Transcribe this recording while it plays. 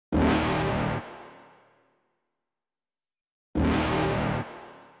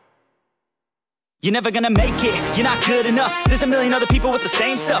You're never gonna make it, you're not good enough. There's a million other people with the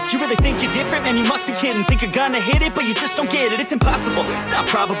same stuff. You really think you're different? Man, you must be kidding. Think you're gonna hit it, but you just don't get it. It's impossible, it's not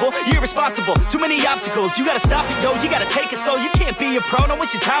probable, you're irresponsible. Too many obstacles, you gotta stop it, yo. You gotta take it slow, you can't be a pro. Don't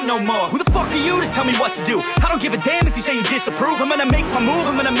waste your time no more. Who the fuck are you to tell me what to do? I don't give a damn if you say you disapprove. I'm gonna make my move,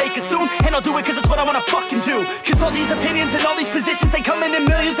 I'm gonna make it soon. And I'll do it cause it's what I wanna fucking do. Cause all these opinions and all these positions, they come in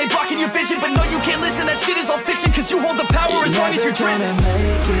millions, they blocking your vision. But no, you can't listen, that shit is all fiction. Cause you hold the power as long as you're dreaming.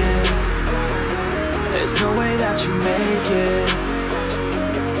 There's no way that you make it.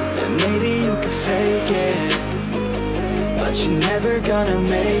 And maybe you can fake it, but you're never gonna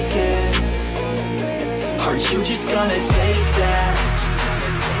make it. Aren't you just gonna take that?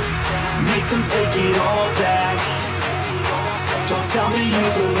 Make them take it all back. Don't tell me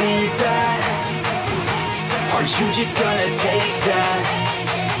you believe that. Aren't you just gonna take that?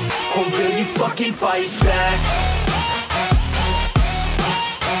 Or will you fucking fight back?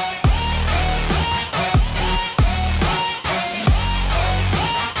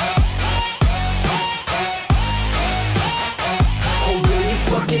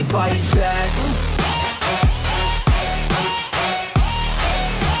 Fight back.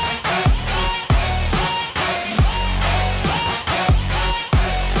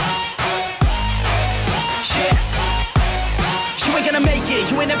 You ain't gonna make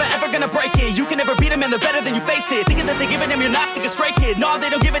it, you ain't never ever gonna break it. You can never beat them and they're better than you face it. Thinking that they give a damn, you're not, think a straight kid. No, they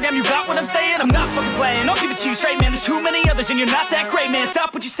don't give a damn, you got what I'm saying? I'm not fucking playing, I'll give it to you straight, man. There's too many others and you're not that great, man.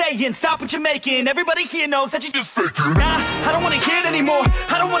 Stop what you're saying, stop what you're making. Everybody here knows that you just faking. Nah, I don't wanna hear it anymore,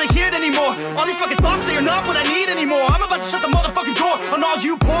 I don't wanna hear it anymore. All these fucking thoughts, they are not what I need anymore. I'm about to shut the motherfucking door on all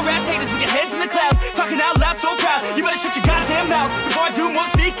you poor ass haters with your heads in the clouds, talking out loud so proud. You better shut your goddamn mouth before I do more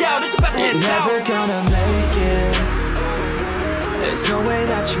speak out. It's about to head south. You're never gonna make it. There's no way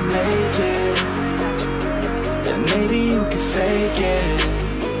that you make it. And maybe you can fake it,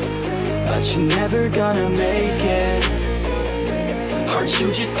 but you're never gonna make it. Aren't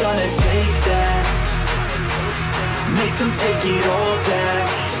you just gonna take that? Make them take it all back.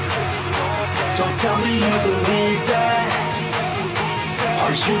 Don't tell me you believe that.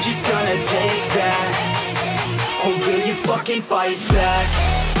 Aren't you just gonna take that? Or will you fucking fight back?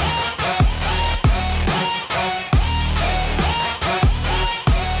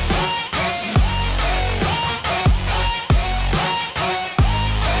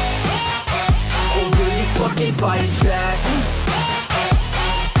 Fight back.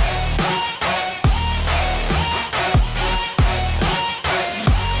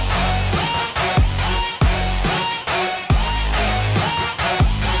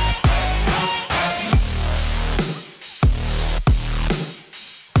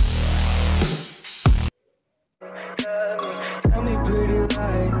 Tell me pretty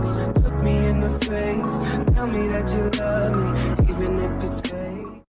lies, look me in the face. Tell me that you love me.